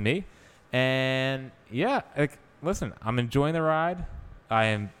that's just me. And listen, I'm enjoying the ride.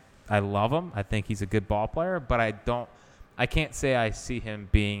 I love him. I think he's a good ball player. But I can't say I see him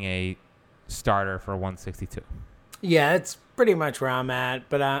being a starter for 162. Yeah, that's pretty much where I'm at,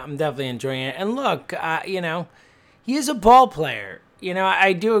 but I'm definitely enjoying it. And look, he is a ball player.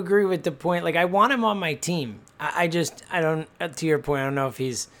 I do agree with the point. Like, I want him on my team. I don't, to your point, I don't know if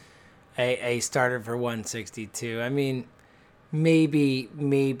he's a starter for 162. I mean, maybe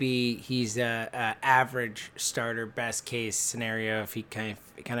he's a average starter, best case scenario if he kind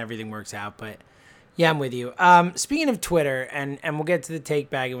of everything works out. But yeah, I'm with you. Speaking of Twitter, and we'll get to the take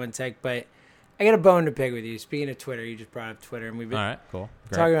bag in one sec, but I got a bone to pick with you. Speaking of Twitter, you just brought up Twitter, and we've been all right, cool.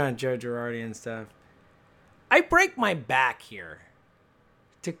 Great. Talking about Joe Girardi and stuff. I break my back here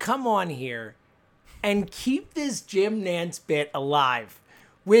to come on here and keep this Jim Nantz bit alive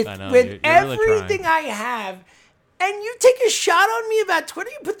with you're everything really I have, and you take a shot on me about Twitter.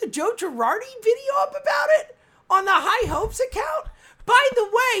 You put the Joe Girardi video up about it on the High Hopes account. By the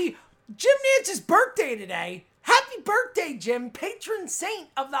way, Jim Nantz's birthday today. Happy birthday, Jim, patron saint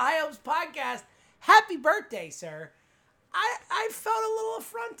of the High Hopes podcast. Happy birthday, sir. I felt a little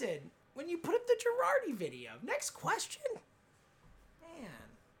affronted when you put up the Girardi video. Next question. Man.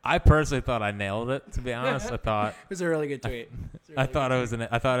 I personally thought I nailed it, to be honest. I thought it was a really good tweet. I thought it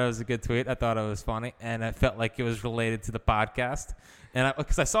was a good tweet. I thought it was funny, and I felt like it was related to the podcast. And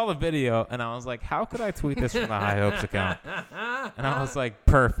because I saw the video, and I was like, how could I tweet this from the High Hopes account? And I was like,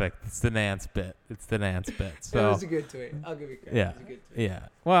 perfect. It's the Nantz bit. So, it was a good tweet. I'll give you credit. Yeah. It was a good tweet. Yeah.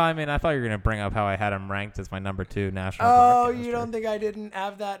 Well, I mean, I thought you were going to bring up how I had him ranked as my number 2 national broadcaster. You don't think I didn't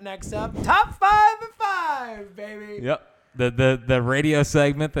have that next up? Top 5 of 5, baby. Yep. The radio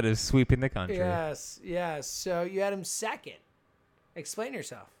segment that is sweeping the country. Yes. So you had him second. Explain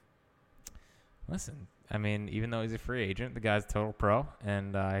yourself. Listen, I mean, even though he's a free agent, the guy's a total pro,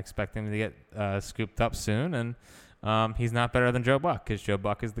 and I expect him to get scooped up soon. And he's not better than Joe Buck because Joe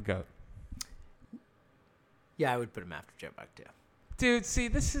Buck is the GOAT. Yeah, I would put him after Joe Buck too. Dude, see,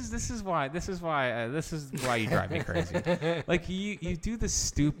 this is why you drive me crazy. Like you do the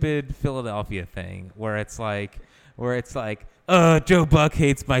stupid Philadelphia thing where it's like, where it's like, Joe Buck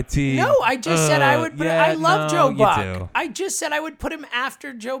hates my team. No, I just said I would put I love Joe you Buck. do. I just said I would put him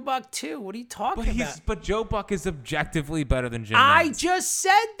after Joe Buck too. What are you talking about? But Joe Buck is objectively better than Jim I Nantz. just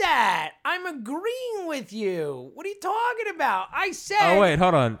said that. I'm agreeing with you. What are you talking about? I said. Oh, wait,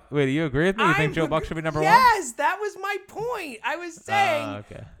 hold on. Wait, do you agree with me? You think Joe Buck should be number one? Yes, that was my point. I was saying.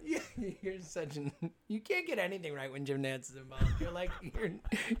 Okay. You're such an. You can't get anything right when Jim Nantz is involved. You're like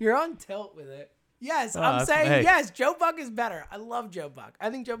you're on tilt with it. Yes, I'm saying yes. Joe Buck is better. I love Joe Buck. I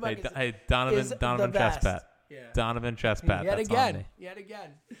think Joe Buck is Donovan the best. Chestpat. Yeah. Donovan Chestpat. Yet that's again. on me. Yet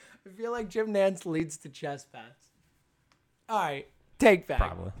again. I feel like Jim Nantz leads to chest pats. All right, take back.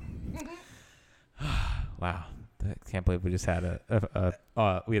 Probably. Wow. I can't believe we just had a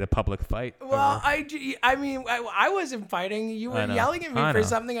public fight. Well, I mean, I wasn't fighting. You were yelling at me for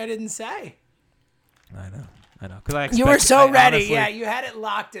something I didn't say. I know. Because you were so ready. Honestly, yeah, you had it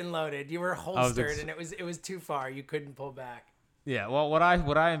locked and loaded. You were holstered, and it was too far. You couldn't pull back. Yeah. Well, what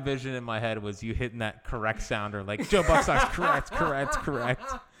I envisioned in my head was you hitting that correct sounder, like Joe Buck sucks. Correct.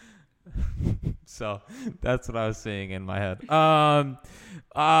 So that's what I was seeing in my head.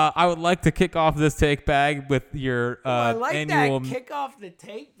 I would like to kick off this take bag with your I like annual that. Kick off the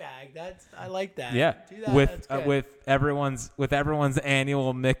take bag. I like that. Yeah, do that. with everyone's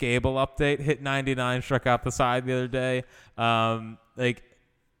annual Mick Abel update. Hit 99, struck out the side the other day. I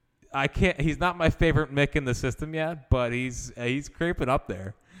can't. He's not my favorite Mick in the system yet, but he's creeping up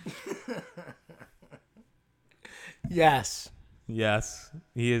there. Yes,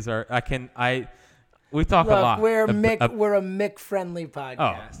 he is our. We talk a lot. We're a Mick friendly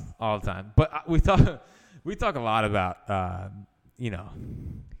podcast. Oh, all the time. But we talk a lot about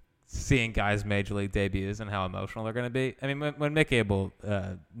seeing guys' major league debuts and how emotional they're going to be. I mean, when Mick Abel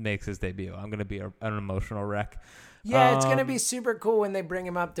makes his debut, I'm going to be an emotional wreck. Yeah, it's going to be super cool when they bring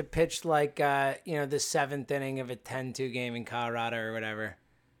him up to pitch like the seventh inning of a 10-2 game in Colorado or whatever.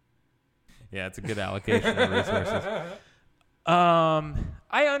 Yeah, it's a good allocation of resources.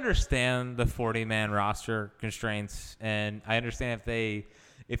 I understand the 40-man roster constraints, and I understand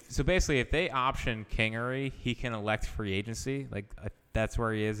if they option Kingery, he can elect free agency. Like that's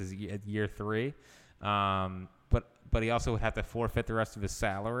where he is at year 3. But he also would have to forfeit the rest of his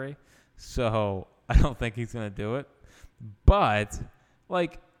salary. So I don't think he's going to do it. But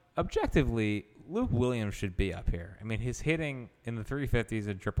objectively, Luke Williams should be up here. I mean, his hitting in the 350s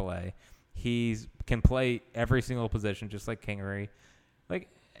in AAA. He can play every single position, just like Kingery.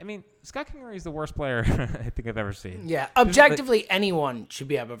 Scott Kingery is the worst player I think I've ever seen. Yeah, objectively, anyone should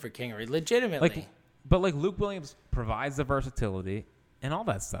be up over Kingery, legitimately. But Luke Williams provides the versatility and all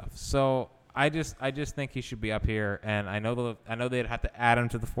that stuff. So I just think he should be up here. And I know they'd have to add him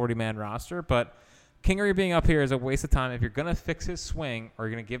to the 40-man roster, but Kingery being up here is a waste of time. If you're gonna fix his swing or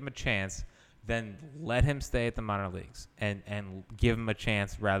you're gonna give him a chance, then let him stay at the minor leagues and give him a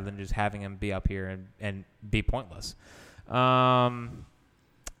chance rather than just having him be up here and be pointless.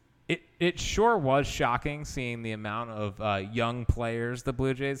 It sure was shocking seeing the amount of young players the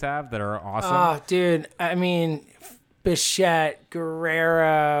Blue Jays have that are awesome. Oh, dude. I mean, Bichette,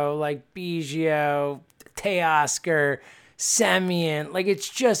 Guerrero, Biggio, Teoscar, Semien. It's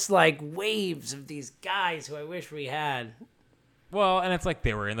just waves of these guys who I wish we had. Well, and it's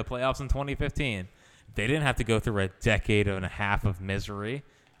they were in the playoffs in 2015. They didn't have to go through a decade and a half of misery.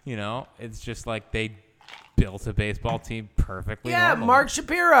 It's just they built a baseball team perfectly. Yeah, normal. Mark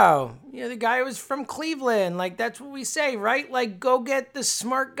Shapiro. The guy who was from Cleveland. That's what we say, right? Go get the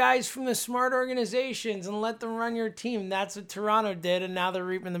smart guys from the smart organizations and let them run your team. That's what Toronto did, and now they're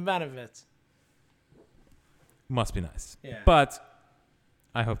reaping the benefits. Must be nice. Yeah. But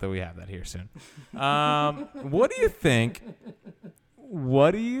I hope that we have that here soon. What do you think?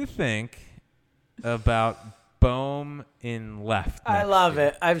 What do you think about Bohm in left? I love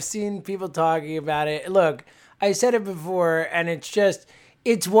it. I've seen people talking about it. Look, I said it before, and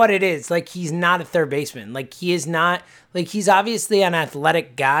it's what it is. He's not a third baseman. He is not. He's obviously an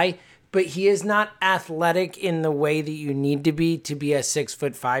athletic guy, but he is not athletic in the way that you need to be a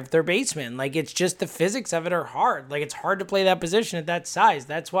 6'5" third baseman. It's just the physics of it are hard. It's hard to play that position at that size.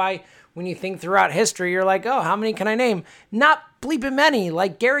 That's why when you think throughout history, you're oh, how many can I name? Not bleeping many.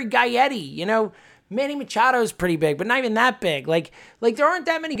 Gary Gaetti, Manny Machado's pretty big, but not even that big. There aren't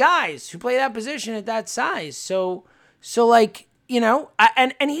that many guys who play that position at that size. So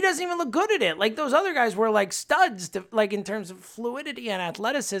and he doesn't even look good at it. Those other guys were studs to, in terms of fluidity and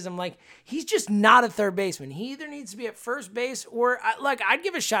athleticism. He's just not a third baseman. He either needs to be at first base or I'd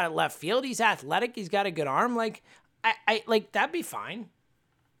give a shot at left field. He's athletic. He's got a good arm. I that'd be fine.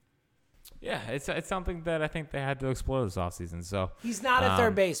 Yeah, it's something that I think they had to explore this offseason. So he's not a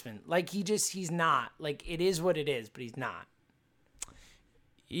third baseman. Like he's not. Like it is what it is, but he's not.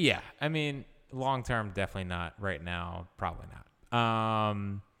 Yeah, I mean, long term, definitely not. Right now, probably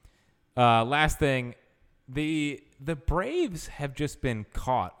not. Last thing, the Braves have just been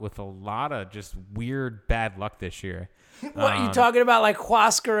caught with a lot of just weird bad luck this year. What you talking about? Like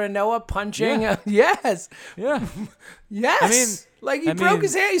Huascar and Noah punching? Yeah. Yes. Yeah. Yes. I mean, like he broke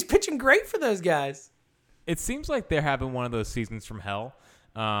his hand. He's pitching great for those guys. It seems like they're having one of those seasons from hell.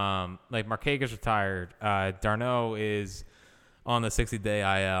 Like Marquez retired. Darno is on the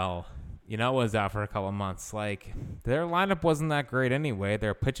 60-day IL. Was out for a couple of months. Like their lineup wasn't that great anyway.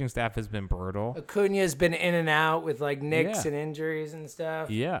 Their pitching staff has been brutal. Acuna's been in and out with like nicks and injuries and stuff.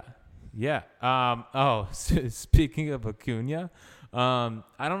 Yeah. Speaking of Acuna, I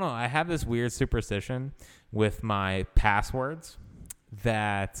don't know. I have this weird superstition with my passwords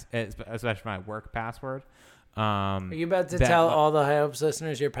especially my work password. Are you about to tell all the High Hopes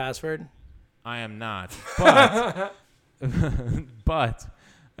listeners your password? I am not, but but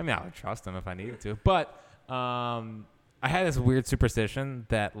I mean, I would trust them if I needed to. But I had this weird superstition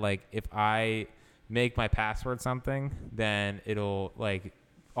that like if I make my password something, then it'll like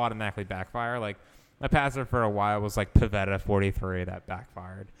automatically backfire. Like my password for a while was like Pavetta 43, that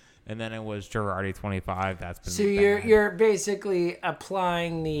backfired, and then it was Girardi 25. That's been so bad. You're basically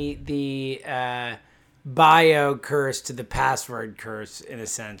applying the bio curse to the password curse in a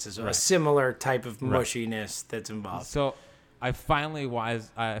sense, as a similar type of mushiness that's involved. So I finally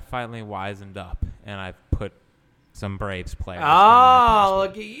wisened up, and I've put some Braves players. Oh,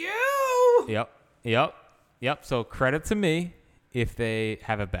 look at you! Yep. So credit to me if they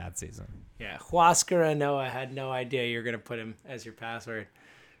have a bad season. Yeah, Huascar and Noah had no idea you're going to put him as your password.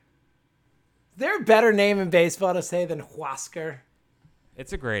 Is there a better name in baseball to say than Huascar?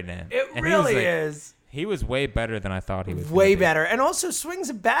 It's a great name. It really is. He was way better than I thought he was. Way better. And also swings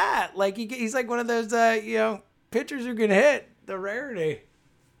a bat. Like he's like one of those, pitchers who can hit. The rarity.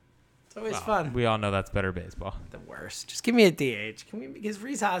 It's always fun. We all know that's better baseball. The worst. Just give me a DH. Is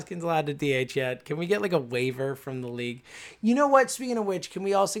Rhys Hoskins allowed to DH yet? Can we get like a waiver from the league? You know what? Speaking of which, can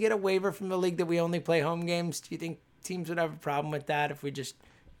we also get a waiver from the league that we only play home games? Do you think teams would have a problem with that if we just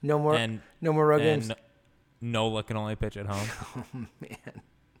no more road games? Nola can only pitch at home. Oh man,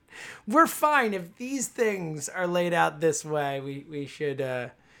 we're fine if these things are laid out this way. We should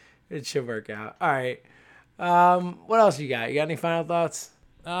it should work out. All right. What else you got? You got any final thoughts?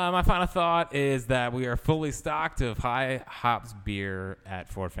 My final thought is that we are fully stocked of high hops beer at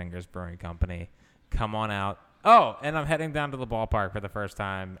Four Fingers Brewing Company. Come on out. Oh, and I'm heading down to the ballpark for the first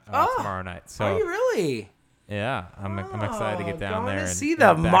time tomorrow night. So, are you really? Yeah, I'm excited to get down there and and see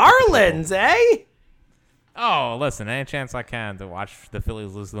the Marlins, eh? Oh, listen, any chance I can to watch the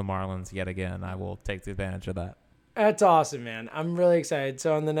Phillies lose to the Marlins yet again, I will take advantage of that. That's awesome, man. I'm really excited.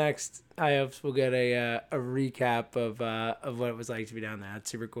 So on the next High Hopes, we'll get a recap of what it was like to be down there. That's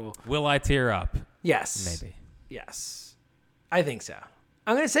super cool. Will I tear up? Yes. Maybe. Yes. I think so.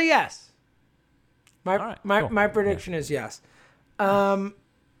 I'm going to say yes. My prediction is yes.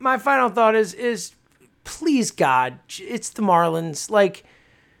 My final thought is please God, it's the Marlins. Like,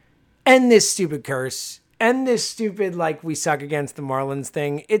 end this stupid curse. End this stupid, like, we suck against the Marlins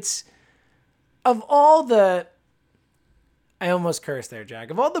thing. It's, of all the, I almost cursed there, Jack.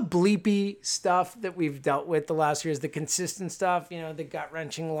 Of all the bleepy stuff that we've dealt with the last years, the consistent stuff, the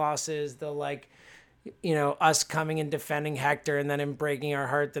gut-wrenching losses, the, like, us coming and defending Hector and then him breaking our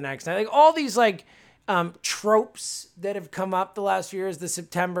heart the next night. Like, all these, like, tropes that have come up the last few years, the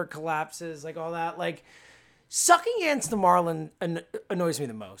September collapses, like, all that, like, sucking against the Marlins annoys me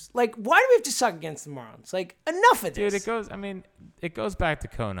the most. Like, why do we have to suck against the Marlins? Like, enough of this. Dude, it goes back to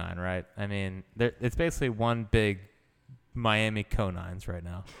Conine, right? I mean, it's basically one big Miami Conines right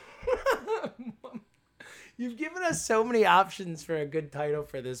now. You've given us so many options for a good title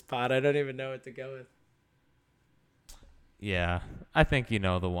for this pod. I don't even know what to go with. Yeah, I think you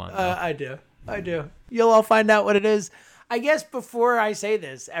know the one. I do. You'll all find out what it is. I guess before I say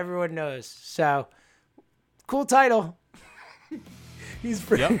this, everyone knows. So, cool title. He's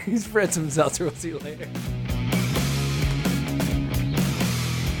Fred some seltzer. We'll see you later.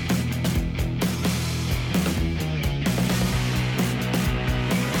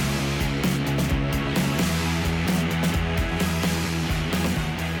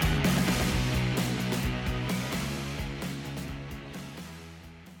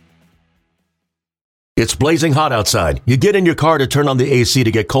 It's blazing hot outside. You get in your car to turn on the AC to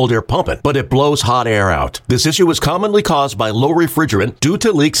get cold air pumping, but it blows hot air out. This issue is commonly caused by low refrigerant due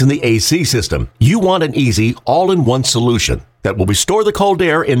to leaks in the AC system. You want an easy, all-in-one solution. that will restore the cold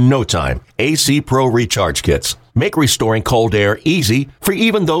air in no time. AC Pro Recharge Kits make restoring cold air easy for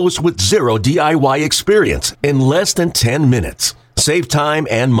even those with zero DIY experience in less than 10 minutes. Save time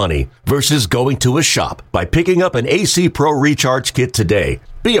and money versus going to a shop by picking up an AC Pro Recharge Kit today.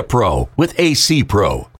 Be a pro with AC Pro.